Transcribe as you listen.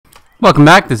Welcome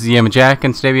back, this is Yamajac,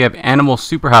 and today we have Animal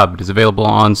Super Hub. It is available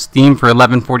on Steam for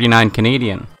 $11.49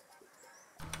 Canadian.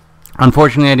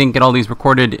 Unfortunately, I didn't get all these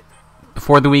recorded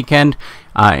before the weekend.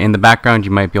 In the background, you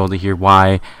might be able to hear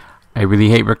why I really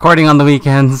hate recording on the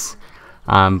weekends.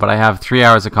 But I have 3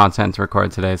 hours of content to record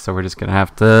today, so we're just gonna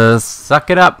have to suck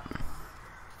it up.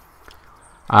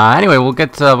 Anyway, we'll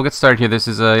get started here. This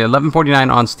is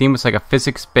 $11.49 on Steam. It's like a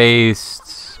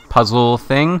physics-based puzzle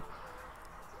thing.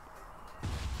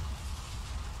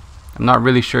 I'm not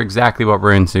really sure exactly what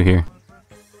we're into here.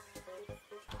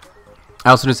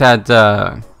 I also just had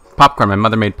popcorn. My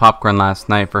mother made popcorn last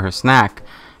night for her snack,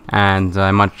 and I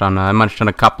munched on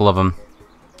a couple of them.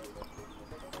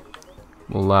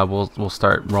 We'll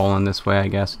start rolling this way, I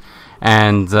guess,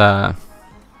 and no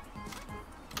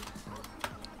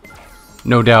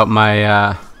doubt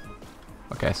my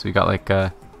okay. So we got like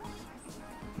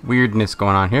weirdness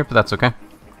going on here, but that's okay.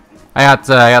 I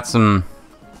got some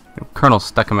kernels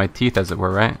stuck in my teeth, as it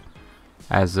were, right?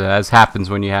 As happens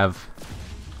when you have.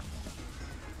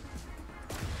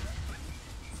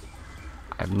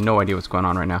 I have no idea what's going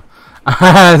on right now.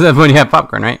 When you have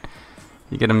popcorn, right?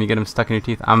 You get them stuck in your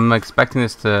teeth. I'm expecting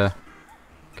this to.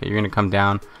 Okay, you're gonna come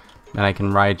down, then I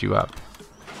can ride you up.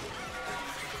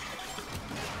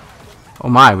 Oh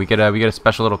my, we get a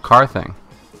special little car thing.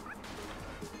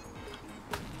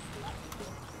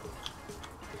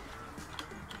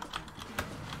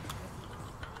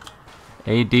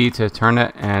 AD to turn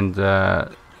it, and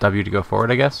W to go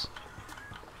forward, I guess.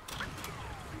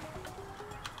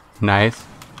 Nice.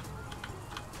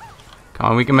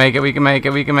 Come on, we can make it, we can make it,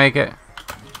 we can make it.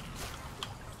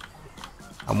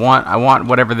 I want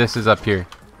whatever this is up here.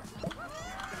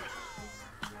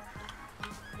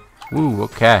 Ooh,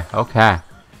 okay, okay.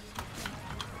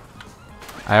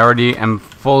 I already am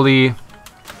fully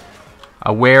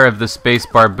aware of the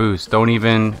spacebar boost. Don't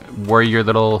even worry your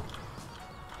little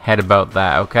head about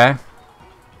that, okay?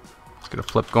 Let's get a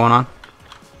flip going on.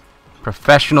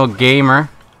 Professional gamer.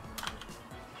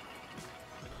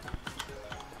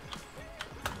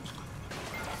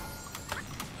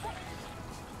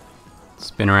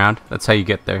 Spin around. That's how you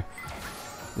get there.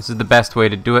 This is the best way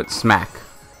to do it. Smack.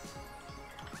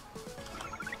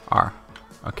 R.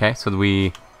 Okay, so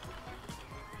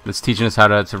that's teaching us how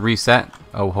to reset.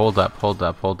 Oh, hold up, hold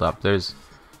up, hold up. There's.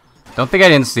 Don't think I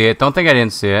didn't see it. Don't think I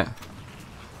didn't see it.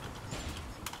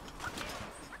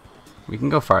 We can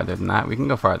go farther than that. We can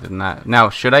go farther than that. Now,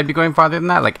 should I be going farther than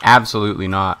that? Like, absolutely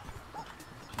not.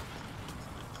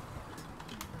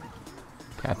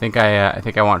 Okay, I think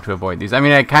I want to avoid these. I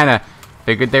mean, I kind of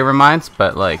figured they were mines,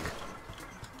 but like,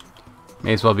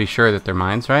 may as well be sure that they're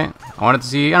mines, right? I wanted to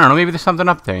see. I don't know. Maybe there's something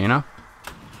up there, you know?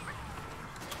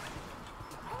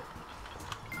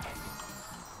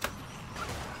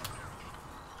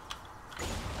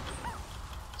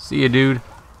 See ya, dude.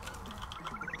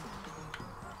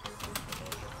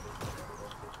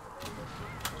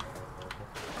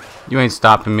 You ain't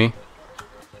stopping me.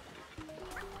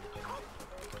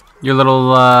 Your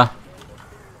little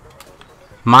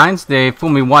mines, they fool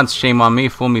me once, shame on me.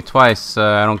 Fool me twice,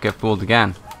 I don't get fooled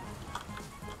again.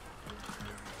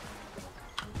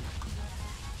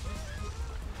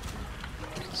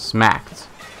 Smacked.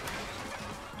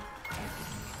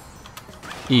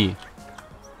 E.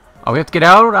 Oh, we have to get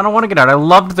out? I don't want to get out. I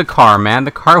loved the car, man.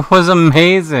 The car was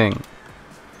amazing.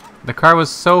 The car was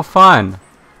so fun.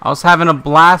 I was having a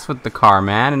blast with the car,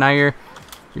 man, and now you're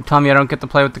telling me I don't get to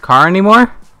play with the car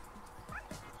anymore?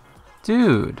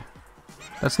 Dude,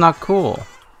 that's not cool.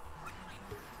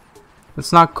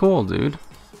 That's not cool, dude.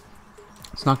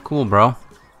 It's not cool, bro.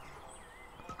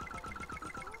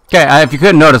 Okay, if you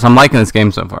couldn't notice, I'm liking this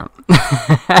game so far.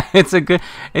 It's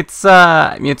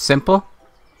I mean, it's simple.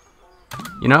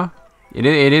 You know, it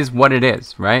is what it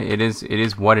is, right? It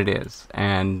is what it is,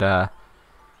 and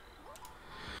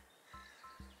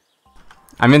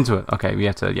I'm into it. Okay, we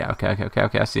have to. Yeah.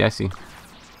 Okay. I see.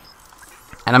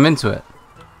 And I'm into it.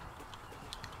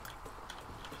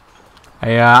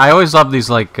 I always love these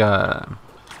like. Yeah.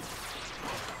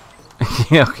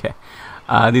 Okay.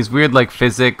 These weird like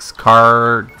physics,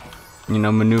 car, you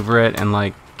know, maneuver it and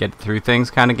like get through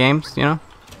things kind of games. You know.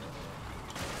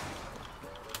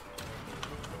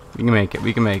 We can make it.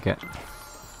 We can make it.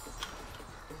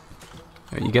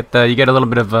 You get a little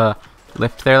bit of a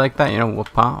lift there like that, you know,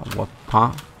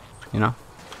 whoop-pa, you know.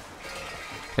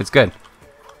 It's good.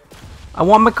 I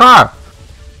want my car.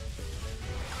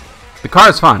 The car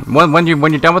is fun. When you're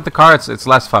done with the car, it's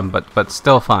less fun, but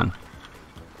still fun.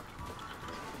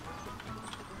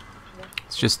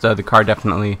 It's just the car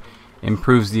definitely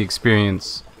improves the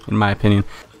experience, in my opinion.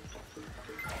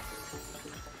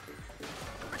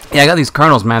 Yeah, I got these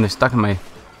kernels, man. They're stuck in my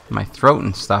my throat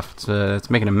and stuff. It's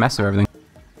making a mess of everything.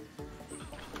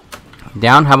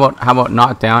 Down? How about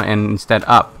not down and instead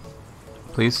up?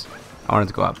 Please? I want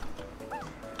it to go up.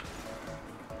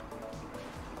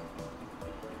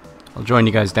 I'll join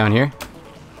you guys down here.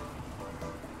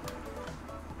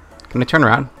 Can I turn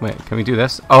around? Wait, can we do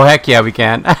this? Oh, heck yeah, we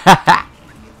can.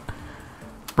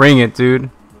 Bring it, dude.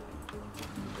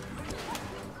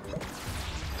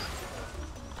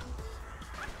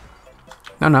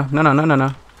 No, no, no, no, no, no,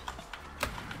 no.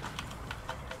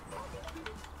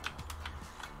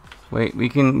 Wait, we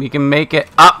can make it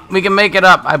up. We can make it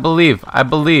up. I believe. I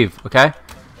believe. Okay.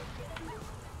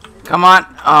 Come on.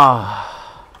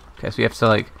 Oh. Okay, so we have to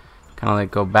like, kind of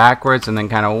like go backwards and then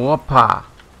kind of whoop-ha.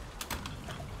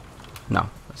 No.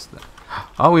 That's the...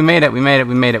 Oh, we made it. We made it.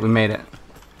 We made it. We made it.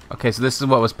 Okay, so this is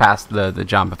what was past the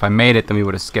jump. If I made it, then we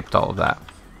would have skipped all of that,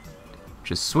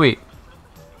 which is sweet.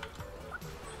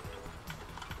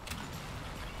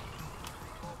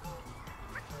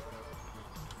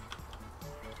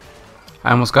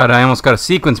 I almost got a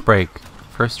sequence break.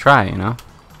 First try, you know.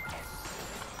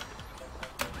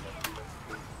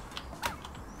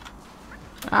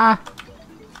 Ah.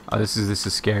 Oh, this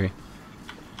is scary.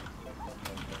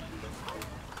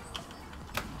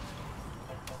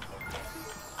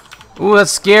 Ooh,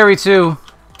 that's scary too.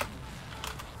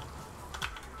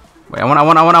 Wait, I want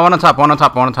on top.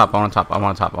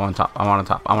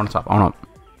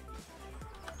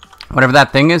 Whatever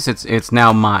that thing is, it's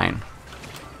now mine.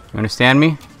 You understand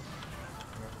me?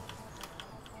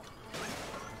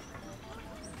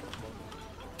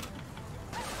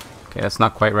 Okay, that's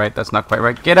not quite right. That's not quite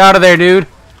right. Get out of there, dude!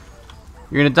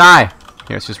 You're gonna die.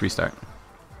 Here, let's just restart.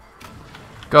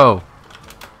 Go.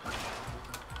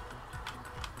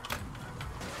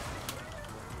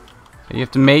 You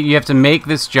have to make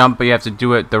this jump, but you have to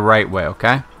do it the right way,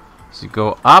 okay? So you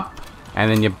go up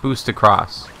and then you boost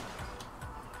across.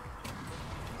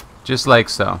 Just like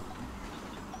so.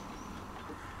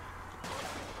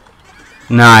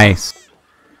 Nice.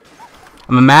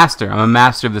 I'm a master. I'm a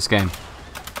master of this game.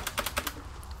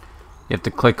 You have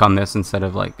to click on this instead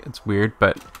of like, it's weird,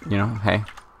 but you know, hey.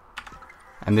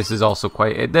 And this is also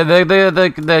quite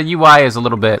the UI is a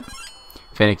little bit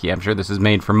finicky. I'm sure this is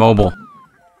made for mobile.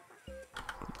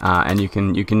 And you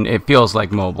can it feels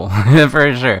like mobile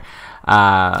for sure.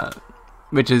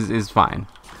 Which is fine,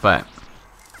 but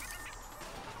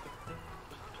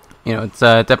you know, it's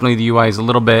definitely the UI is a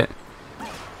little bit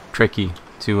tricky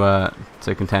to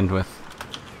contend with.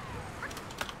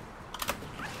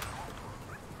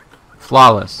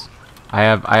 Flawless. I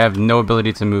have no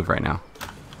ability to move right now.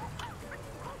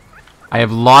 I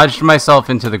have lodged myself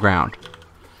into the ground.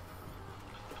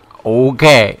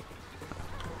 Okay.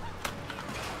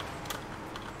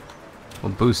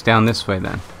 We'll boost down this way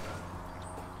then.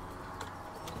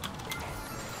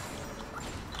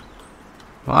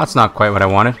 Well, that's not quite what I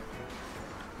wanted.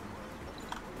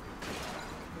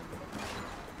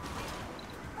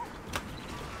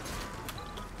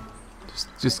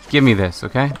 Just give me this,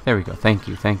 okay? There we go. Thank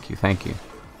you, thank you, thank you.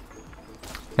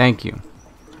 Thank you.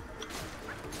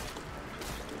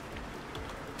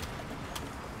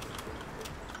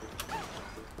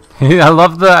 I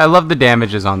love the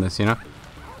damages on this, you know?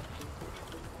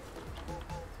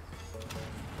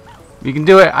 You can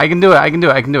do it. I can do it. I can do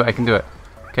it. I can do it. I can do it.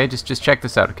 Okay, just check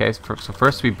this out, okay? So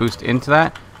first we boost into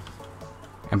that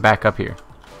and back up here.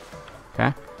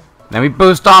 Okay? Then we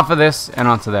boost off of this and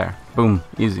onto there. Boom.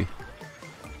 Easy.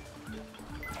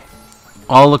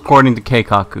 All according to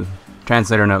Keikaku.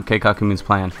 Translator note, Keikaku means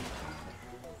plan.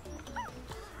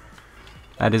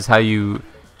 That is how you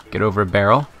get over a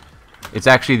barrel. It's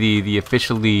actually the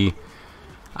officially, you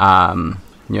know,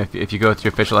 if you go through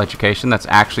official education, that's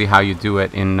actually how you do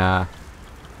it in, like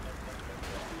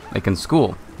in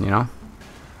school, you know?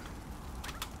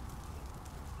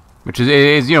 Which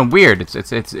is you know, weird.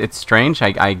 It's strange.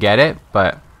 I get it,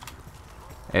 but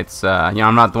it's, you know,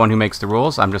 I'm not the one who makes the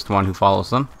rules. I'm just the one who follows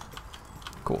them.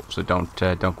 Cool. So don't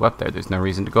go up there. There's no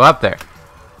reason to go up there.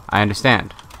 I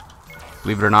understand.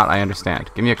 Believe it or not, I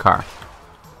understand. Give me a car.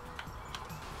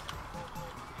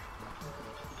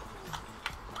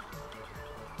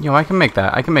 Yo, I can make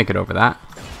that. I can make it over that.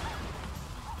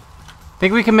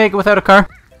 Think we can make it without a car?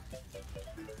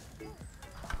 You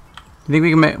think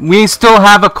we can make... We still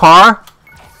have a car?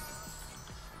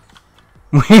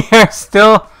 We are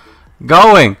still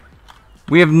going.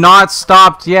 We have not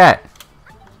stopped yet.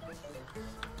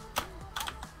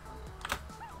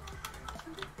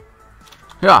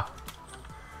 Yeah.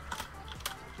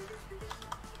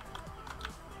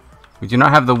 We do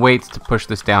not have the weights to push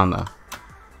this down, though.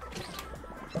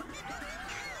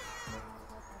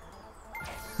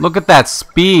 Look at that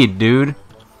speed, dude.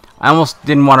 I almost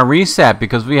didn't want to reset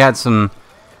because we had some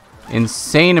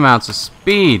insane amounts of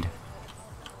speed.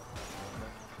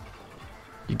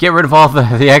 You get rid of all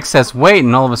the excess weight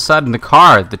and all of a sudden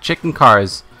the chicken car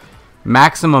is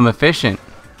maximum efficient.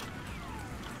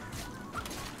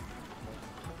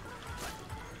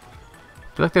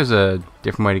 I feel like there's a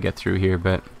different way to get through here,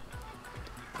 but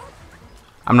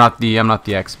I'm not the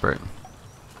expert.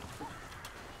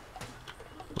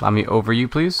 Allow me over you,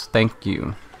 please. Thank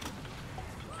you.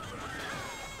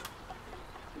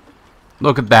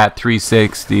 Look at that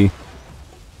 360.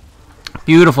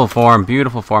 Beautiful form,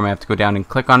 beautiful form. I have to go down and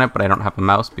click on it, but I don't have a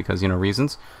mouse because, you know,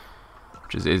 reasons.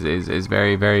 Which is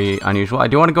very, very unusual. I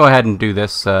do want to go ahead and do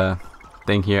this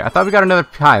thing here. I thought we got another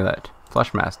pilot.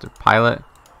 Flushmaster. Pilot.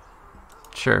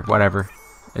 Sure, whatever.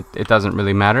 It doesn't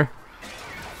really matter.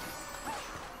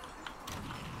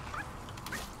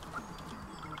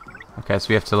 Okay, so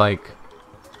we have to, like,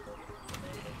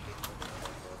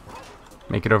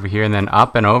 make it over here and then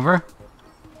up and over.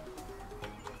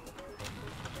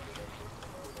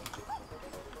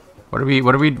 What are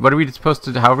we supposed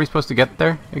to, how are we supposed to get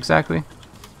there exactly?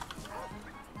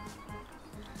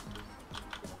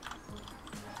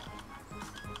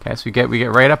 Okay, so we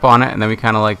get right up on it and then we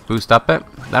kind of like boost up it.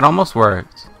 That almost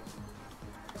worked.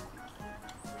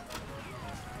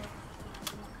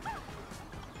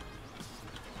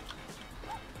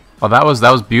 Oh, that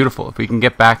was beautiful. If we can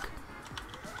get back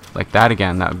like that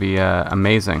again, that would be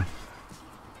amazing.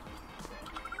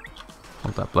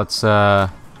 Hold up, let's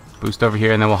boost over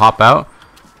here and then we'll hop out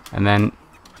and then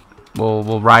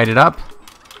we'll ride it up.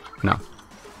 No.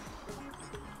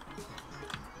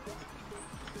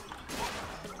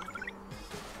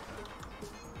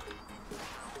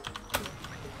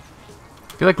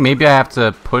 I feel like maybe I have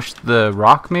to push the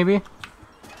rock, maybe?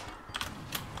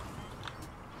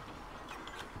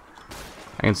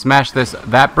 I can smash this.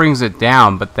 That brings it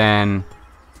down, but then...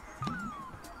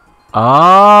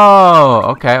 Oh,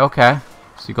 okay, okay.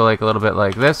 So you go like a little bit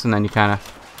like this, and then you kind of...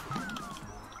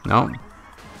 No.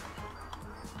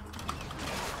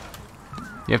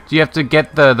 You have to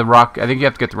get the rock... I think you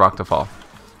have to get the rock to fall.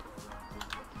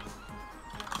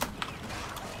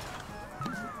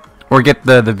 Or get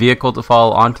the vehicle to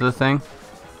fall onto the thing.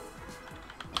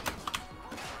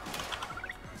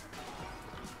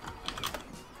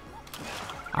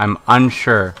 I'm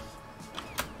unsure.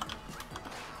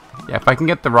 Yeah, if I can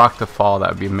get the rock to fall,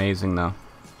 that would be amazing, though.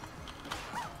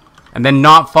 And then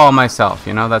not fall myself,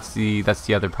 you know? That's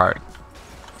the other part.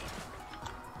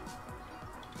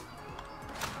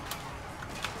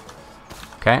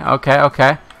 Okay, okay,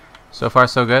 okay. So far,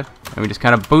 so good. And we just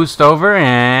kind of boost over,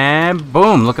 and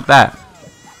boom! Look at that.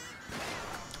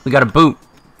 We got a boot.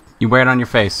 You wear it on your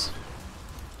face.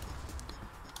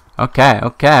 Okay,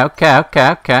 okay, okay, okay,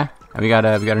 okay. And we got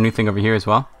a new thing over here as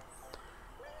well.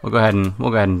 We'll go ahead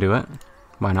and do it.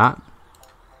 Why not?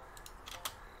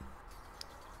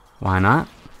 Why not?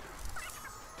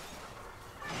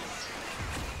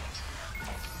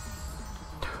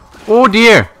 Oh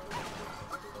dear!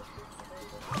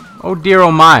 Oh dear,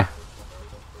 oh my!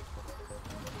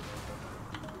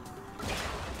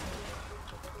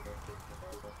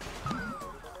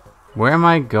 Where am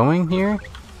I going here?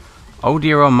 Oh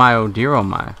dear, oh my, oh dear, oh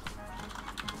my.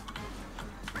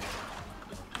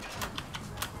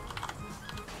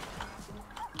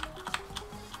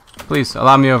 Please,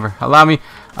 allow me over. Allow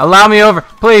me over.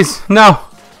 Please, no.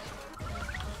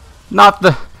 Not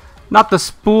the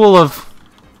spool of...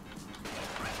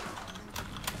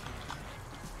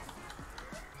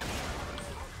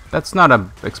 That's not a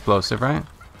explosive, right?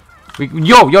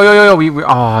 Yo,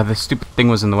 oh, the stupid thing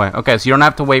was in the way. Okay, so you don't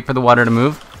have to wait for the water to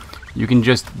move. You can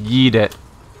just yeet it,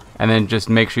 and then just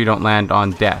make sure you don't land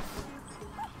on death.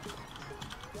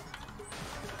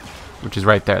 Which is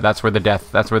right there. That's where the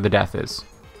death is.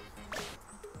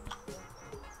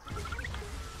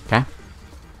 Okay.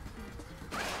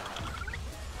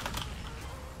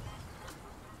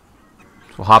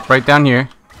 So we'll hop right down here.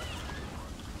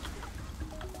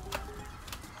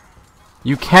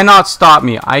 You cannot stop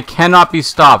me. I cannot be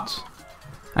stopped.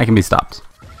 I can be stopped.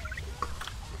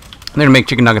 They're gonna make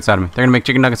chicken nuggets out of me. They're gonna make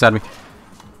chicken nuggets out of me.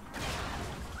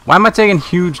 Why am I taking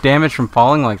huge damage from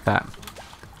falling like that?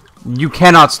 You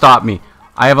cannot stop me.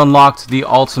 I have unlocked the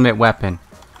ultimate weapon.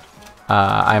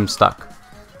 I am stuck.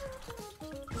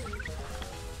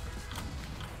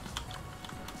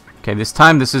 Okay, this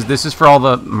time this is for all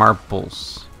the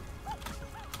marbles.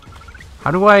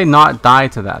 How do I not die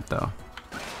to that though?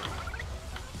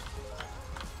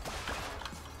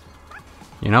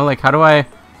 You know, like how do I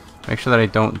make sure that I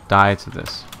don't die to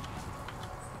this?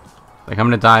 Like I'm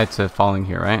gonna die to falling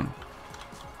here, right?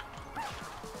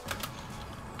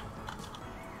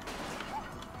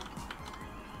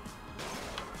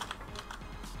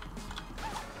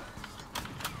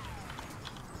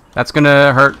 That's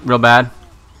gonna hurt real bad.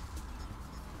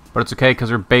 But it's okay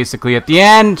because we're basically at the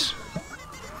end.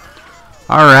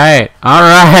 Alright.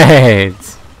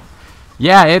 Alright.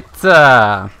 Yeah, it's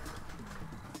I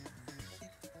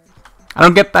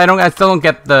still don't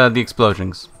get the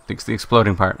explosions. The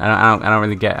exploding part. I don't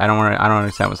really get. I don't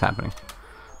understand what's happening.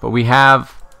 But we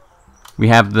have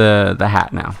the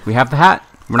hat now. We have the hat.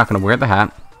 We're not gonna wear the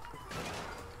hat.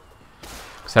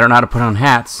 Because I don't know how to put on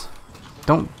hats.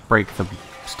 Don't break the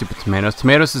stupid tomatoes.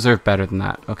 Tomatoes deserve better than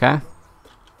that, okay?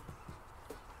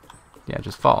 Yeah,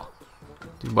 just fall.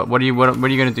 Dude, what are you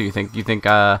gonna do? You think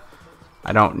I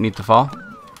don't need to fall?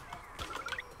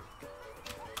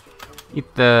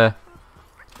 We'll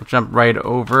jump right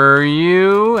over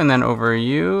you, and then over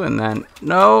you, and then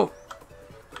no.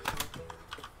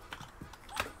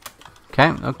 Okay.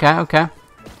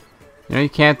 You know, you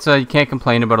can't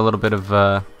complain about a little bit of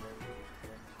a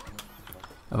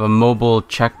mobile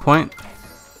checkpoint.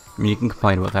 I mean, you can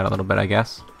complain about that a little bit, I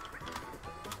guess.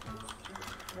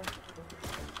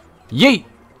 Yeet!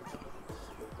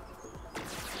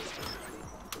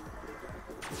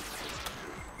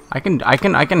 I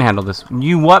can handle this.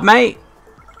 You what, mate?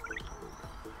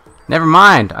 Never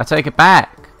mind. I take it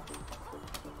back.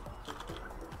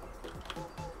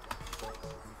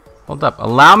 Hold up.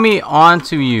 Allow me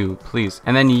onto you, please.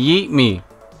 And then yeet me.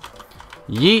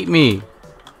 Yeet me.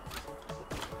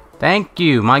 Thank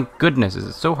you. My goodness. Is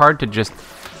it so hard to just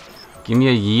give me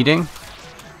a yeeting?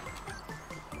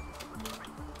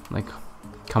 Like,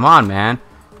 come on, man.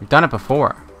 You've done it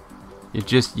before. You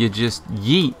just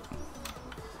yeet.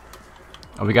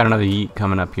 Oh, we got another yeet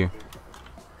coming up here.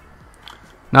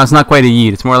 No, it's not quite a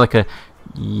yeet. It's more like a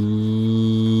yeet.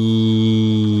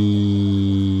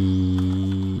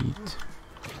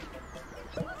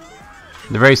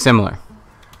 They're very similar.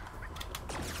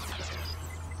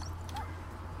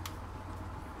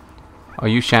 Oh,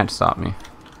 you shan't stop me.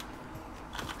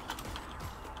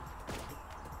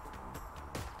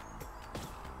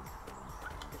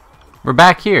 We're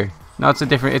back here. No, it's a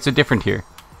different here.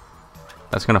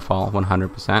 That's gonna fall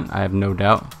 100%. I have no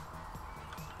doubt.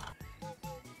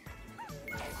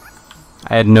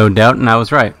 I had no doubt, and I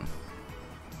was right.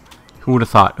 Who would have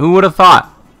thought? Who would have thought?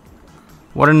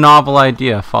 What a novel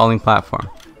idea, falling platform.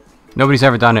 Nobody's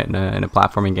ever done it in a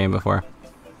platforming game before.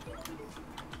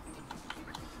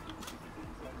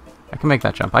 I can make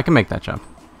that jump. I can make that jump.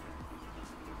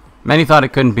 Many thought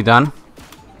it couldn't be done.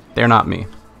 They're not me.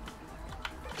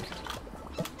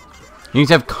 You need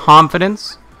to have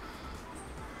confidence.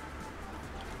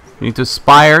 You need to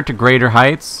aspire to greater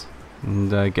heights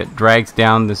and get dragged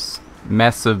down this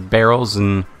mess of barrels.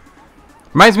 And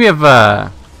reminds me of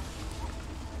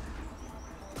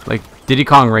like Diddy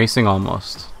Kong Racing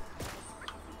almost.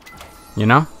 You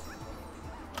know,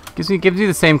 gives you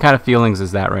the same kind of feelings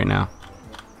as that right now.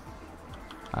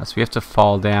 So we have to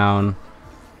fall down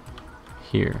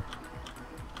here.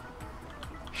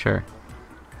 Sure.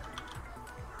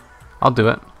 I'll do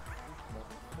it.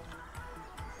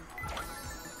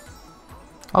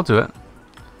 I'll do it.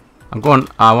 I'm going.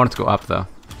 I want it to go up though.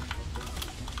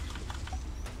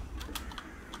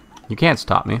 You can't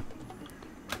stop me.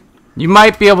 You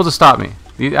might be able to stop me.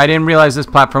 I didn't realize this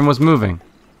platform was moving.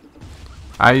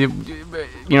 I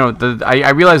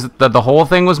realized that the whole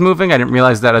thing was moving. I didn't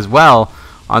realize that as well.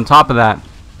 On top of that,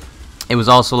 it was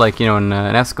also like, you know, an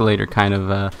escalator kind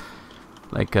of,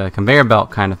 like a conveyor belt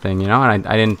kind of thing, you know. And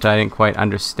I didn't quite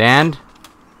understand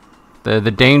the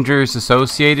dangers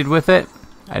associated with it.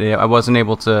 I wasn't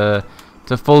able to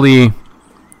fully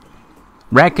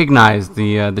recognize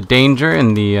the danger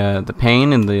and the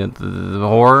pain and the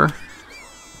horror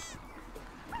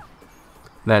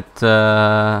that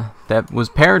that was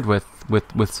paired with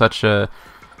such a,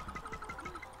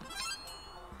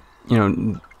 you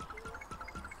know,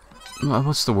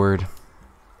 what's the word?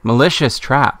 Malicious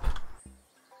trap.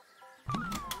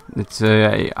 It's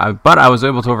but I was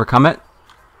able to overcome it.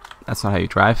 That's not how you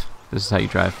drive. This is how you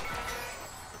drive.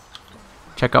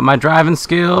 Check out my driving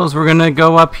skills. We're gonna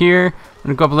go up here. We're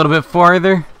gonna go up a little bit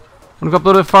farther. We're gonna go up a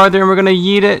little bit farther, and we're gonna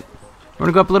yeet it. We're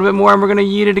gonna go up a little bit more, and we're gonna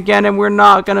yeet it again, and we're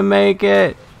not gonna make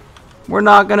it. We're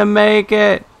not gonna make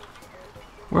it.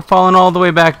 We're falling all the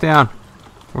way back down.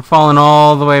 We're falling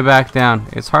all the way back down.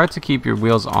 It's hard to keep your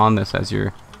wheels on this as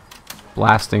you're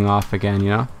blasting off again, you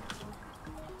know?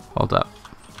 Hold up.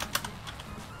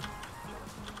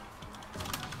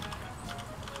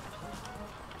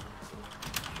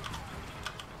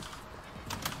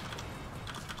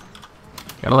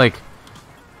 You gotta like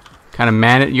kind of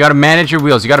manage. You gotta manage your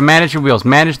wheels. You gotta manage your wheels.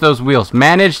 Manage those wheels.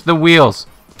 Manage the wheels.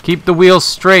 Keep the wheels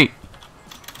straight.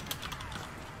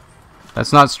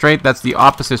 That's not straight. That's the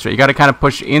opposite straight. You got to kind of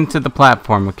push into the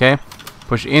platform, okay?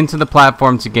 Push into the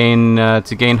platform to gain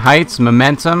heights,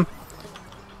 momentum.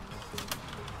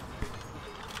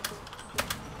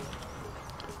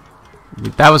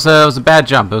 That was a bad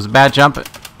jump. It was a bad jump.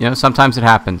 You know, sometimes it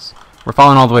happens. We're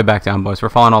falling all the way back down, boys. We're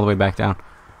falling all the way back down.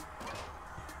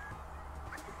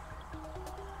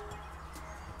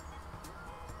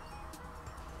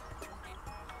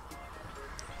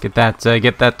 Get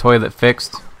that toilet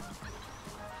fixed,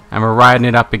 and we're riding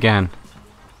it up again.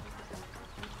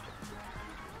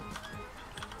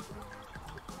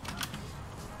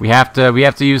 We have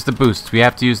to use the boosts. We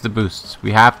have to use the boosts.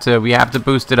 We have to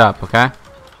boost it up, okay?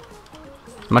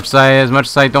 As much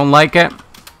as I don't like it,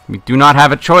 we do not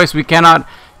have a choice. We cannot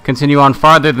continue on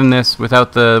farther than this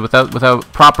without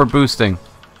proper boosting.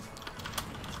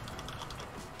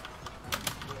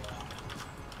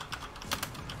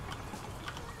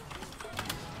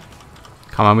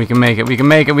 Come on, we can make it. We can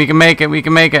make it. We can make it. We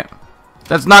can make it.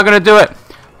 That's not gonna do it.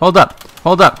 Hold up.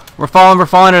 Hold up. We're falling. We're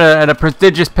falling at a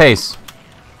prodigious pace.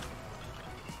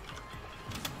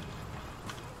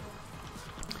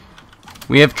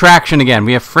 We have traction again.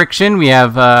 We have friction. We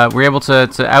have. We're able to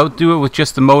outdo it with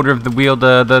just the motor of the wheel,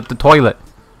 the toilet.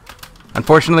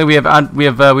 Unfortunately,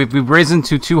 we've risen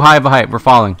to too high of a height. We're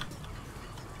falling.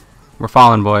 We're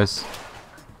falling, boys.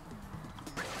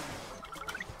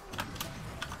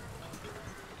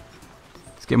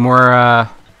 Let's get more.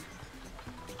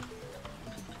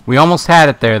 We almost had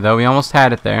it there, though. We almost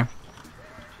had it there.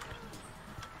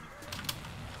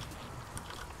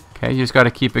 Okay, you just got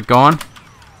to keep it going.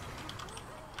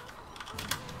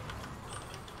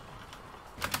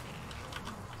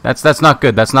 That's not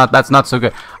good. That's not so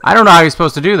good. I don't know how you're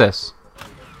supposed to do this.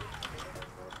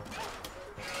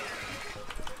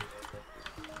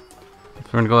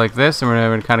 We're gonna go like this, and we're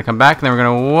gonna kind of come back, and then we're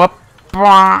gonna whoop.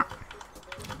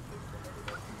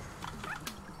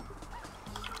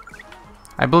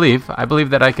 I believe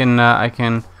that I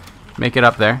can make it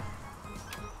up there.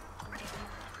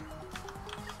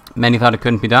 Many thought it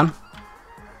couldn't be done.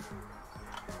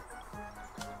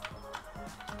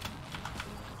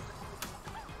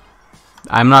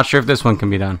 I'm not sure if this one can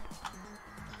be done.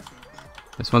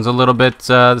 This one's a little bit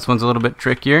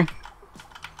trickier.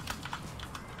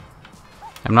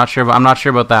 I'm not sure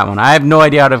about that one. I have no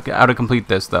idea how to complete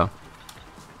this though.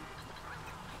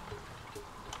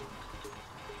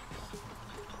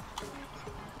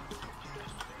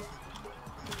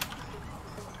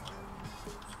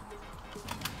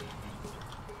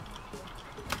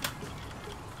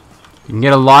 You can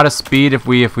get a lot of speed if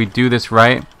we do this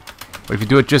right. But if you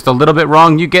do it just a little bit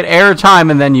wrong, you get air time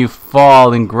and then you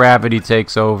fall and gravity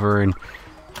takes over and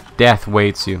death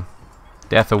awaits you.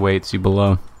 Death awaits you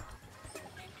below.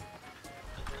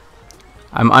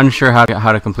 I'm unsure how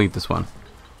to complete this one.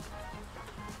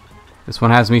 This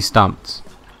one has me stumped.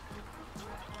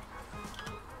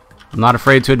 I'm not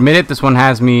afraid to admit it, this one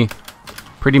has me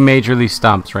pretty majorly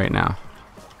stumped right now.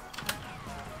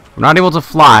 We're not able to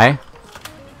fly.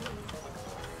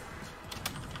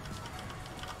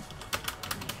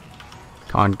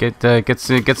 Come on, get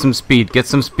some speed, get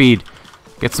some speed,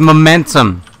 get some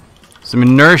momentum, some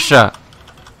inertia.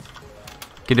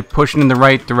 Get it pushing in the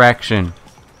right direction,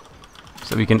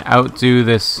 so we can outdo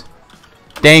this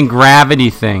dang gravity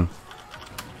thing.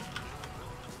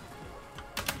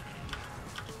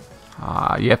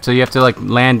 You have to like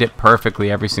land it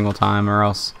perfectly every single time, or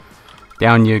else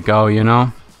down you go, you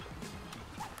know.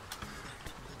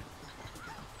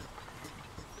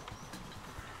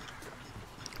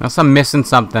 Unless I'm missing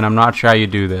something, I'm not sure how you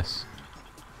do this.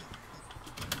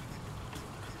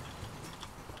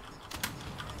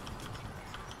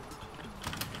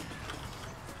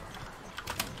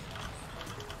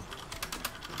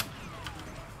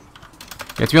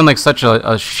 You have to be on like such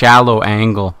a shallow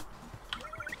angle.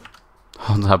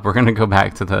 Hold up, we're gonna go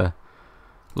back to the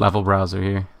level browser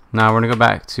here. Now we're gonna go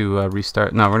back to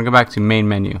restart. No, we're gonna go back to main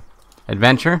menu,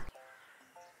 adventure.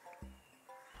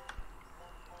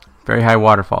 Very high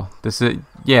waterfall. This is,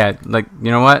 yeah, like, you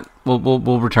know what?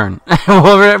 We'll return.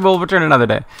 we'll return another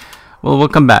day. We'll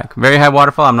come back. Very high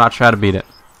waterfall. I'm not sure how to beat it.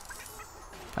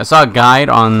 I saw a guide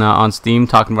on Steam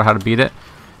talking about how to beat it,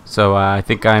 so I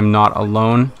think I'm not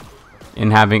alone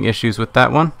in having issues with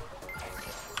that one.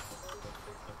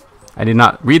 I did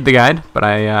not read the guide, but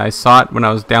I saw it when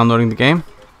I was downloading the game.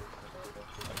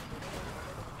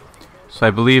 So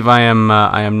I believe I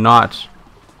am not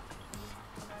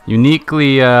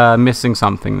uniquely missing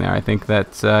something there. I think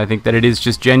that it is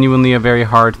just genuinely a very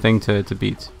hard thing to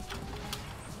beat.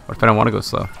 What if I don't want to go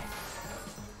slow?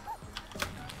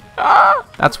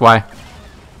 That's why.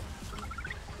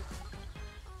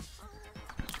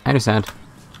 understand.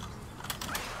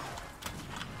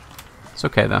 It's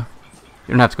okay though.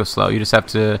 You don't have to go slow. You just have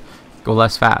to go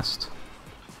less fast.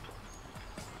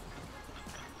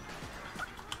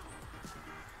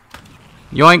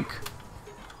 Yoink!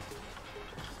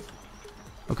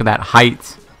 Look at that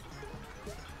height.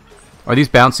 Are these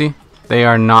bouncy? They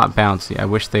are not bouncy. I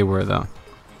wish they were though.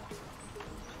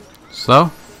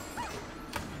 Slow?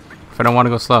 If I don't want to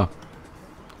go slow.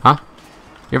 Huh?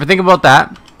 You ever think about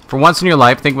that? For once in your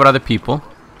life, think about other people.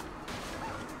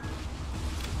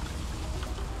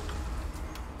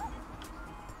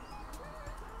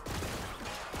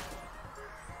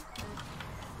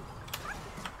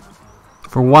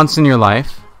 For once in your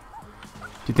life,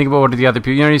 if you think about what the other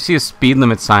people, you see a speed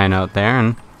limit sign out there,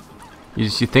 and you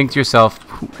think to yourself,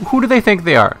 who do they think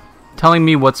they are? Telling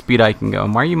me what speed I can go.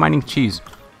 And why are you mining cheese?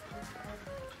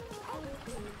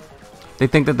 They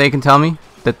think that they can tell me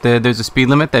that there's a speed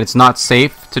limit, that it's not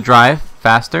safe to drive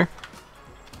faster.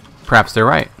 Perhaps they're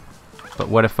right. But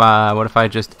what if I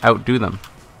just outdo them?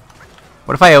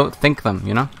 What if I outthink them?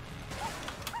 You know?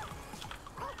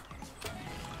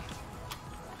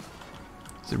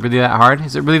 Is it really that hard?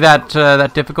 Is it really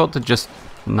that difficult to just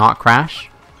not crash?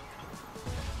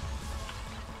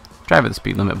 Drive at the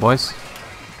speed limit, boys.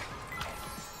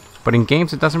 But in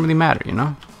games, it doesn't really matter, you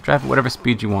know? Drive at whatever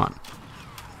speed you want.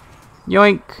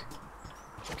 Yoink!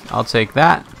 I'll take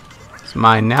that. It's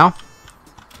mine now.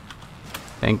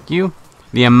 Thank you.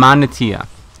 The Amanitia.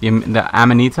 The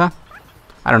Amanita?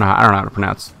 I don't know how to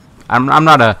pronounce. I'm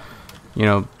not a, you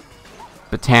know,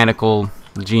 botanical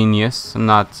genius. I'm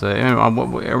not.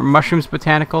 Are mushrooms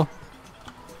botanical?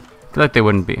 I feel like they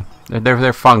wouldn't be. They're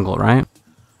fungal, right?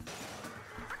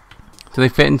 Do they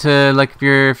fit into, like,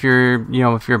 if you're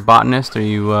a botanist, are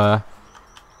you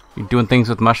doing things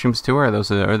with mushrooms too, or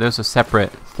are those a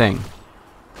separate thing?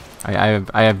 I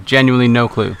have genuinely no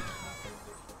clue.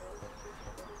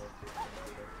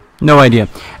 No idea.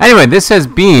 Anyway, this has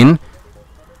been.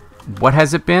 What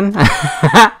has it been?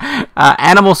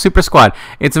 Animal Super Squad.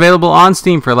 It's available on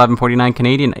Steam for $11.49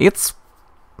 Canadian. It's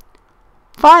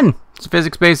fun. It's a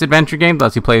physics-based adventure game that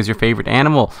lets you play as your favorite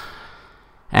animal,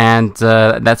 and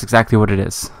that's exactly what it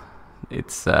is.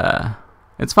 It's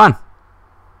fun.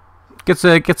 Gets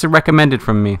a recommended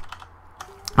from me.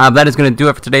 That is going to do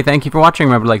it for today. Thank you for watching.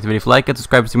 Remember to like the video if you like it,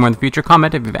 subscribe to see more in the future,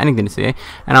 comment if you have anything to say,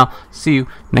 and I'll see you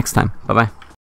next time. Bye bye.